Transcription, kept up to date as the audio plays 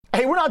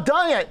Hey, we're not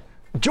done yet.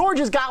 George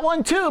has got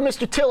one too.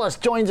 Mr. Tillis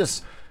joins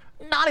us.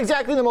 Not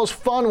exactly the most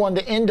fun one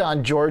to end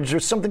on, George.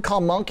 There's something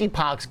called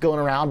monkeypox going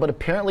around, but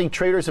apparently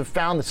traders have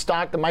found the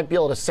stock that might be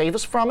able to save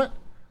us from it.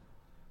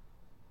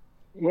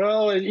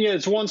 Well, yeah,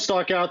 it's one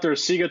stock out there,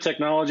 SIGA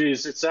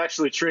Technologies. It's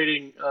actually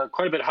trading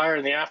quite a bit higher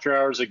in the after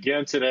hours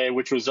again today,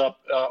 which was up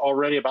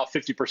already about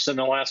 50% in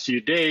the last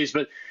few days.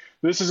 But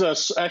this is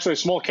actually a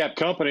small cap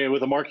company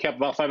with a market cap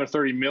of about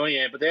 $530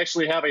 million, but they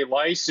actually have a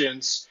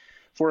license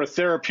for a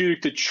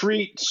therapeutic to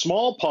treat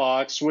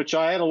smallpox, which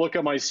I had to look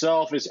at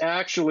myself, is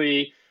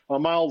actually a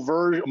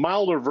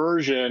milder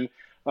version.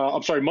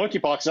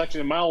 Monkeypox is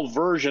actually a mild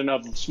version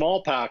of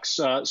smallpox.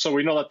 So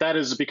we know that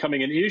is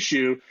becoming an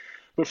issue.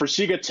 But for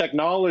SIGA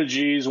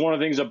Technologies, one of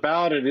the things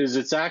about it is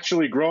it's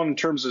actually grown in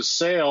terms of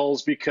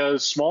sales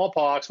because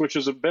smallpox, which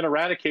has been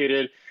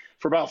eradicated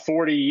for about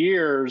 40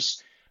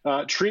 years,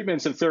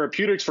 treatments and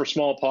therapeutics for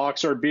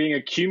smallpox are being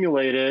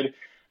accumulated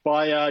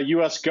by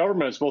U.S.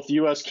 governments. Both the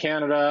U.S.,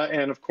 Canada,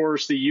 and of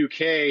course the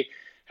U.K.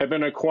 have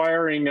been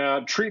acquiring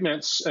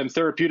treatments and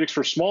therapeutics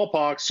for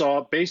smallpox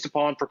based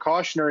upon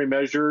precautionary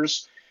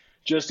measures,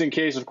 just in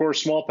case, of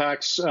course,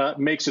 smallpox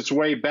makes its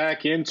way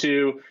back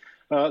into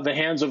the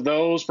hands of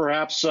those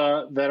perhaps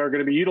that are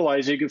going to be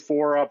utilizing it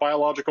for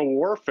biological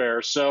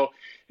warfare. So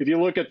if you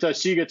look at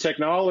SIGA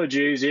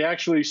Technologies, they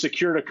actually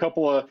secured a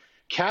couple of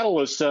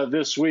catalysts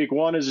this week.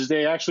 One is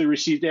they actually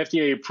received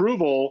FDA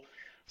approval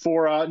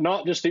for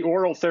not just the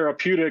oral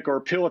therapeutic or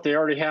pill that they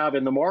already have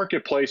in the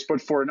marketplace, but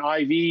for an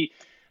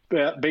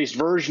IV-based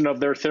version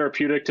of their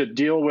therapeutic to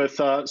deal with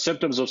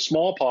symptoms of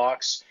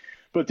smallpox.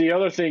 But the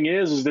other thing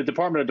is the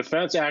Department of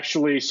Defense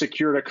actually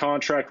secured a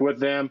contract with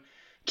them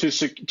to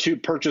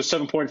purchase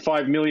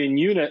 7.5 million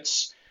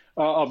units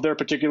of their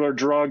particular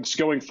drugs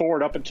going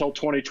forward up until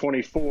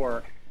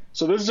 2024.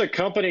 So this is a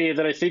company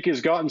that I think has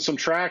gotten some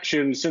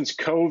traction since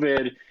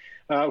COVID,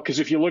 because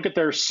if you look at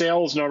their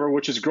sales number,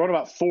 which has grown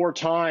about 4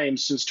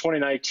 times since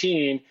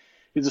 2019,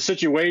 is a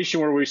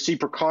situation where we see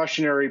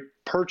precautionary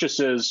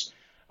purchases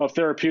of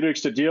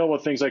therapeutics to deal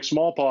with things like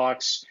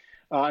smallpox,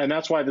 and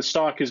that's why the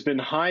stock has been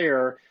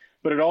higher.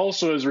 But it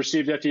also has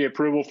received FDA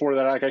approval for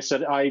that, like I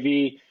said,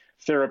 IV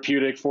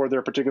therapeutic for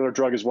their particular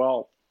drug as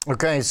well.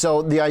 Okay,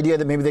 so the idea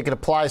that maybe they could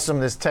apply some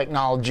of this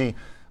technology,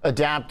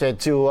 adapt it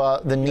to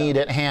the need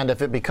at hand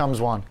if it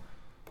becomes one.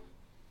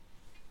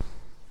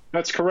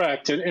 That's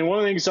correct. And one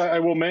of the things I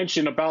will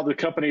mention about the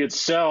company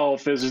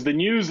itself is the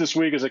news this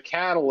week is a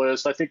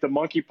catalyst. I think the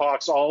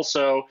monkeypox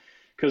also,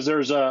 because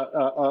there's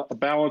a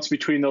balance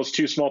between those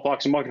two,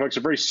 smallpox and monkeypox,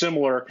 are very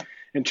similar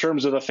in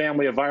terms of the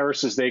family of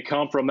viruses they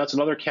come from. That's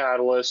another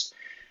catalyst.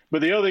 But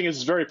the other thing is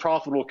it's a very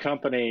profitable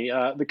company.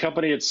 The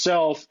company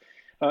itself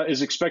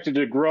is expected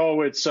to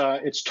grow its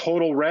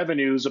total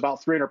revenues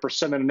about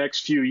 300% in the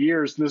next few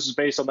years. And this is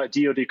based on that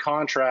DoD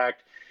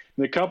contract.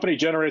 The company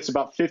generates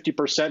about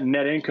 50%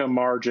 net income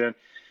margin.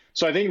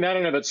 So I think that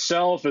in of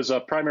itself is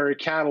a primary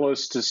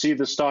catalyst to see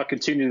the stock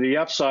continue to the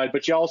upside.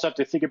 But you also have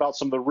to think about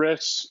some of the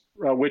risks,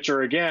 which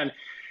are, again,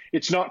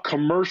 it's not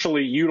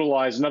commercially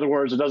utilized. In other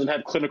words, it doesn't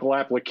have clinical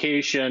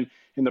application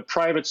in the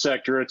private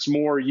sector. It's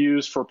more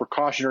used for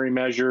precautionary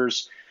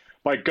measures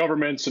by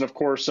governments and, of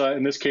course,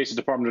 in this case, the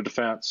Department of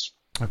Defense.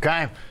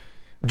 Okay.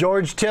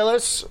 George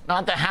Tillis,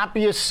 not the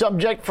happiest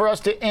subject for us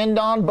to end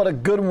on, but a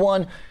good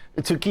one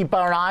to keep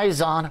our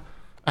eyes on.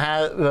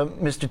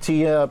 Mr.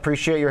 T,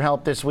 appreciate your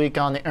help this week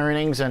on the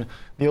earnings and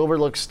the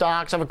overlooked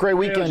stocks. Have a great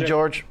weekend,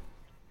 George.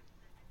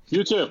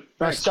 You too.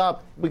 Next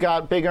up, we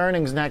got big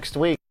earnings next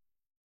week.